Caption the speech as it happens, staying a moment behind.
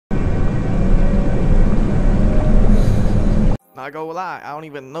I go lie, I don't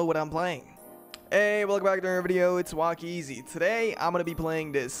even know what I'm playing. Hey, welcome back to another video. It's Walk Easy. Today I'm gonna be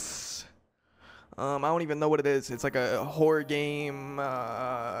playing this. I don't even know what it is. It's like a horror game,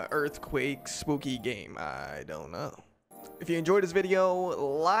 earthquake, spooky game. I don't know. If you enjoyed this video,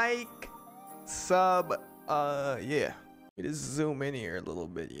 like, sub, yeah. We just zoom in here a little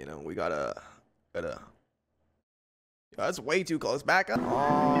bit, you know. We gotta. That's way too close. Back up.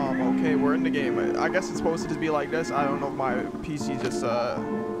 Okay, we're in the game. I guess it's supposed to just be like this. I don't know if my PC just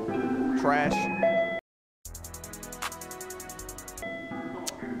trash.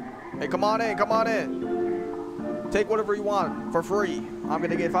 Hey, come on in, come on in. Take whatever you want for free. I'm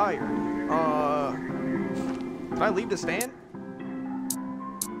gonna get fired. Can I leave the stand?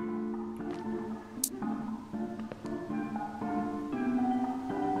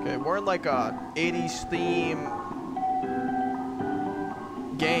 Okay, we're in like a 80s theme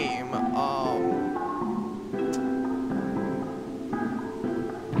game.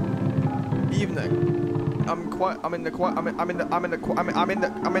 Evening. I'm in quite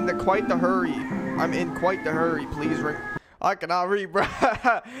the hurry. I'm in quite the hurry. Please ring. I cannot read, bro.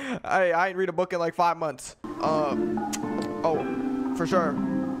 I ain't read a book in like 5 months. Oh, for sure.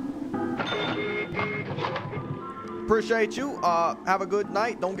 Appreciate you. Have a good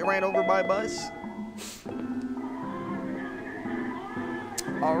night. Don't get ran over by a bus.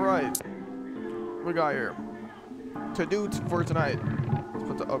 All right. What we got here? To do for tonight. Let's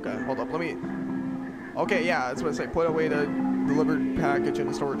put the, okay, hold up. Let me. Okay, yeah, that's what I say. Put away the delivered package in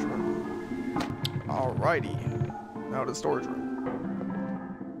the storage room. Alrighty. Now to the storage room.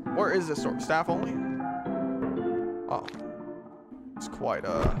 Where is this store? Staff only? Oh. It's quite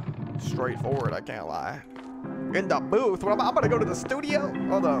straightforward, I can't lie. In the booth. What, I'm gonna go to the studio?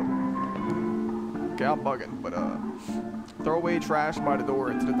 Hold up. Okay, I'm bugging, but throw away trash by the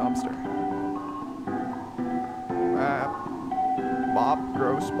door into the dumpster. Mop,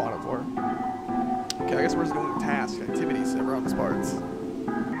 gross, bottom floor. Okay, I guess we're just doing tasks, activities around these parts. Is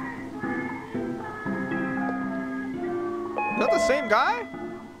that the same guy?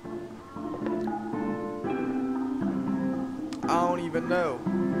 I don't even know.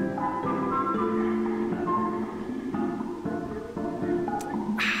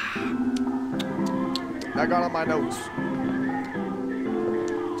 I got on my nose.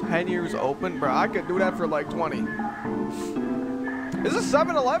 10 years open? Bro, I could do that for like 20. Is this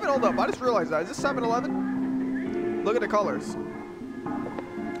 7-Eleven? Hold up, I just realized that. Is this 7-Eleven? Look at the colors.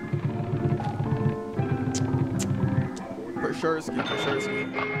 For sure ski, for sure ski.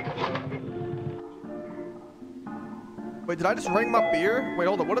 Wait, did I just ring my beer? Wait,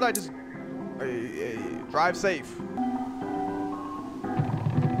 hold up, what did I just... drive safe.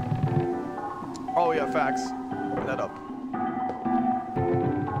 Oh yeah, facts. Open that up.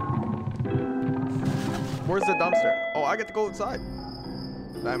 Where's the dumpster? Oh, I get to go inside.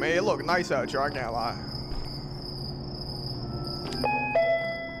 I mean, it look nice out here, I can't lie.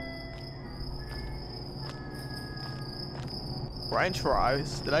 French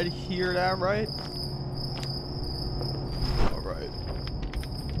fries. Did I hear that right? Alright.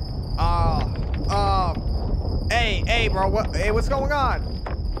 Hey, bro, what's going on?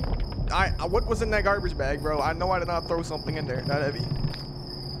 What was in that garbage bag, bro? I know I did not throw something in there that heavy.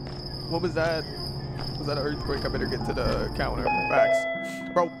 What was that? Was that an earthquake? I better get to the counter. Facts.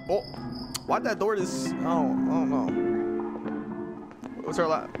 Bro, oh, why'd that door just... Oh, I don't know. What's our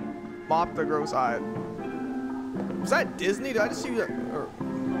lap? Mop the gross eye. Was that Disney? Did I just see that? Or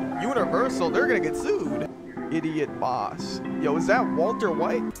Universal? They're gonna get sued. Idiot boss. Yo, is that Walter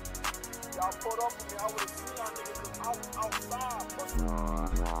White? Y'all put up with me. I would've seen y'all niggas outside.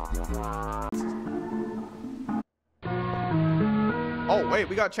 Oh, wait,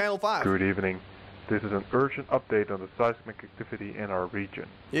 we got Channel 5. Good evening. This is an urgent update on the seismic activity in our region.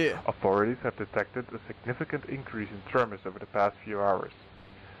 Yeah. Authorities have detected a significant increase in tremors over the past few hours.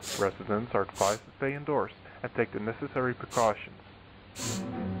 Residents are advised to stay indoors and take the necessary precautions.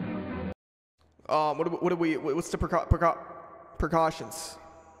 What's the precautions?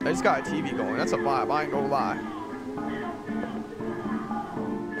 I just got a TV going. That's a vibe. I ain't gonna lie.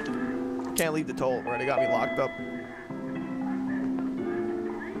 Can't leave the toll, right? They got me locked up.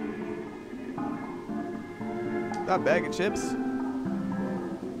 That bag of chips.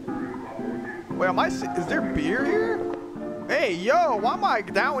 Wait, is there beer here? Hey, yo, why am I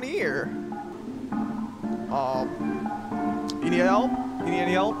down here? You need help? You need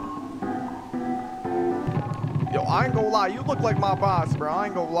any help? Yo, I ain't gonna lie. You look like my boss, bro. I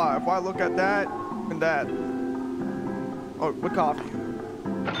ain't gonna lie. If I look at that and that. Oh, what coffee?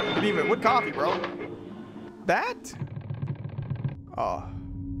 What coffee, bro? That? Oh.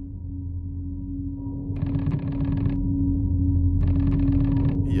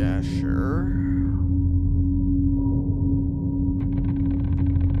 Sure.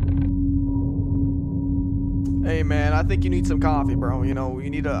 Hey man, I think you need some coffee, bro. You know, you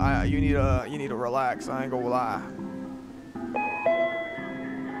need to relax. I ain't gonna lie.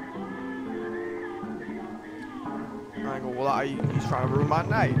 I ain't gonna lie. He's trying to ruin my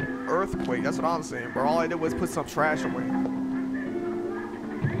night. Earthquake. That's what I'm saying, bro. All I did was put some trash away.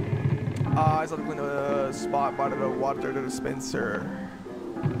 I saw the spot by the water dispenser.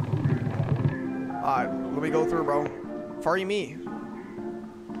 Alright, let me go through, bro. Furry me.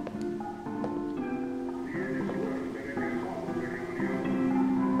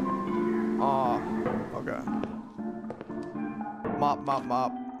 Okay. Mop.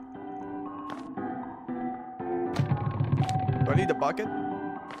 Do I need a bucket?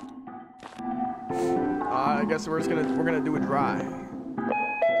 I guess we're gonna do it dry.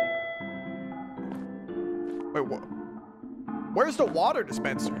 Wait, what? Where's the water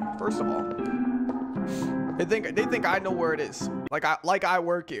dispenser? First of all, they think I know where it is. Like I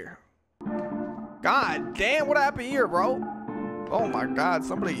work here. God damn, what happened here, bro? Oh my God,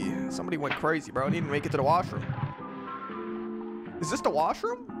 somebody went crazy, bro. I didn't make it to the washroom. Is this the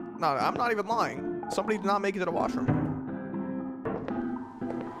washroom? No, I'm not even lying. Somebody did not make it to the washroom.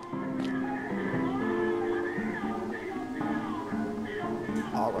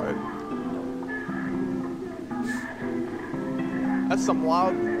 All right. That's some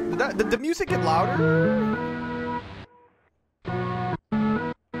loud. Did the music get louder?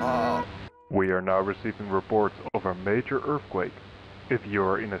 We are now receiving reports of a major earthquake. If you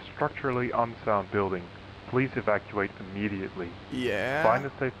are in a structurally unsound building, please evacuate immediately. Yeah. Find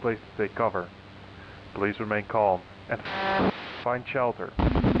a safe place to take cover. Please remain calm and find shelter.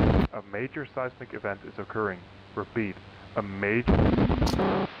 A major seismic event is occurring. Repeat, a major...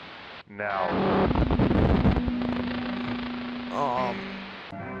 Now.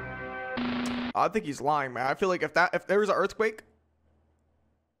 I think he's lying, man. I feel like if there was an earthquake...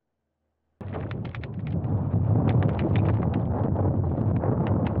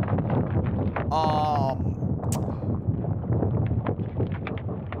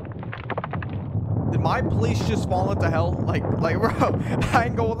 Did my place just fall into hell? Like, bro, I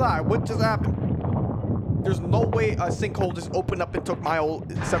ain't gonna lie. What just happened? There's no way a sinkhole just opened up and took my old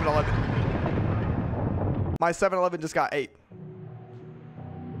 7-Eleven. My 7-Eleven just got ate.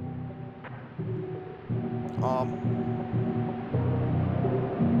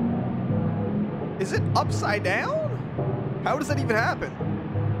 Is it upside down? How does that even happen?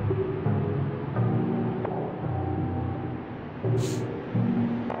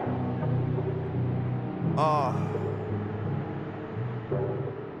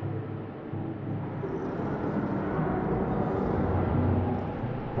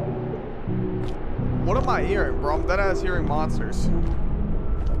 What am I hearing, bro? I'm deadass hearing monsters.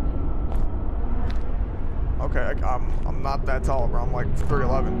 Okay, I'm not that tall, bro. I'm like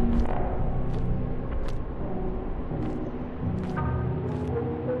 3'11".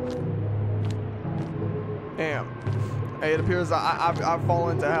 Damn. Hey, it appears I've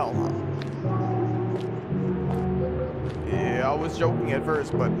fallen into hell. Yeah, I was joking at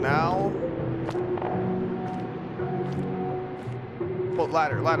first, but now... Oh,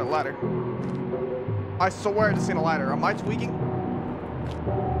 ladder. I swear I just seen a ladder. Am I tweaking?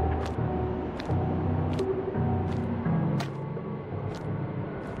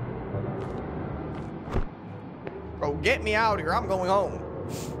 Bro, get me out of here. I'm going home.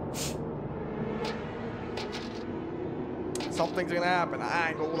 Something's gonna happen. I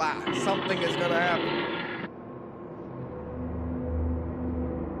ain't gonna lie. Something is gonna happen.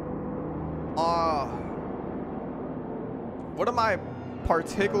 What am I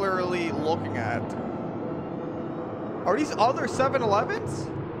particularly looking at? Are these other 7-Elevens?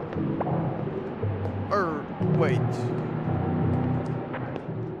 Or, wait.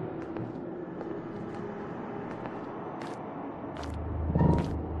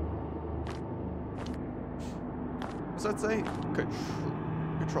 What's that say?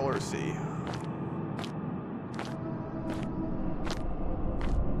 Controller C.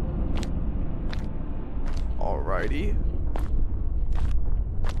 Alrighty.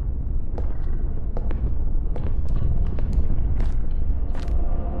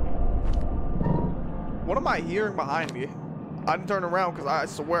 What am I hearing behind me? I didn't turn around because I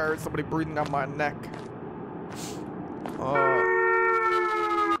swear it's somebody breathing down my neck.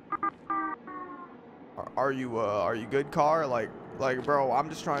 Are you good, car? Like, bro, I'm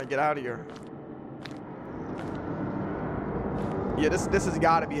just trying to get out of here. Yeah, this has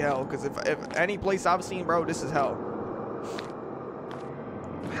got to be hell. Because if any place I've seen, bro, this is hell.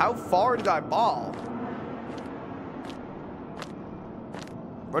 How far did I fall?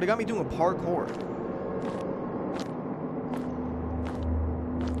 Bro, they got me doing parkour.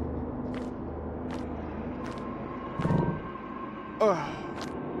 Ugh.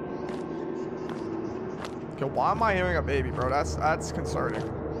 Okay, why am I hearing a baby, bro? That's concerning.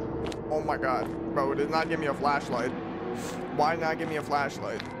 Oh my god. Bro, it did not give me a flashlight. Why not give me a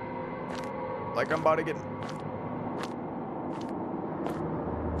flashlight? Like I'm about to get...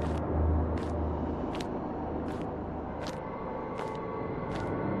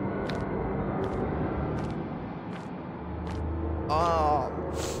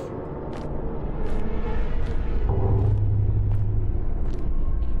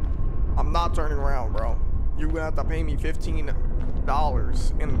 I'm not turning around, bro. You're gonna have to pay me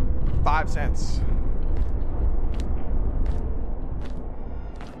 $15.05.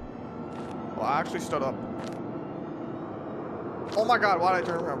 Well, I actually stood up. Oh my god, why did I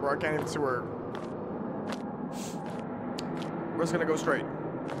turn around, bro? I can't even see where. We're just gonna go straight.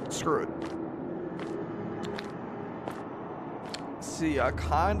 Screw it. See, I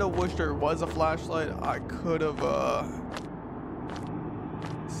kinda wish there was a flashlight. I could have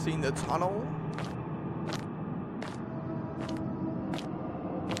seen the tunnel.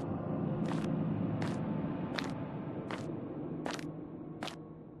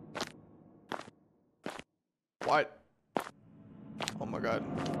 What? Oh my god.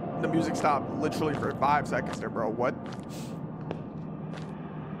 The music stopped literally for 5 seconds there, bro. What?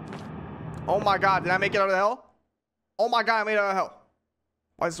 Oh my god, did I make it out of hell? Oh my god, I made it out of hell.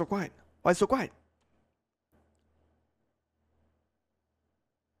 Why is it so quiet? Why is it so quiet?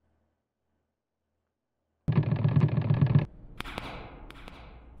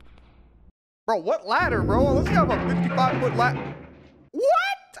 Bro, what ladder, bro? Let's have a 55-foot ladder.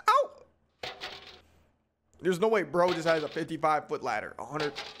 What? Oh. There's no way bro just has a 55-foot ladder.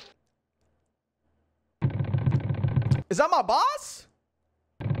 100. Is that my boss?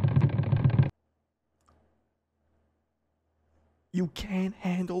 You can't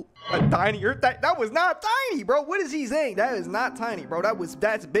handle a tiny earth. That was not tiny, bro. What is he saying? That is not tiny, bro.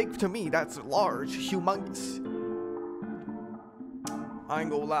 That's big to me. That's large, humongous. I ain't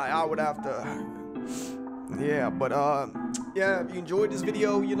gonna lie. I would have to. Yeah, but yeah. If you enjoyed this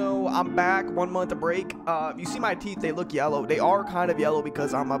video, you know I'm back. 1 month of break. If you see my teeth, they look yellow. They are kind of yellow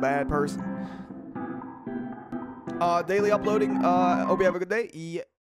because I'm a bad person. Daily uploading. Hope you have a good day. Yeah.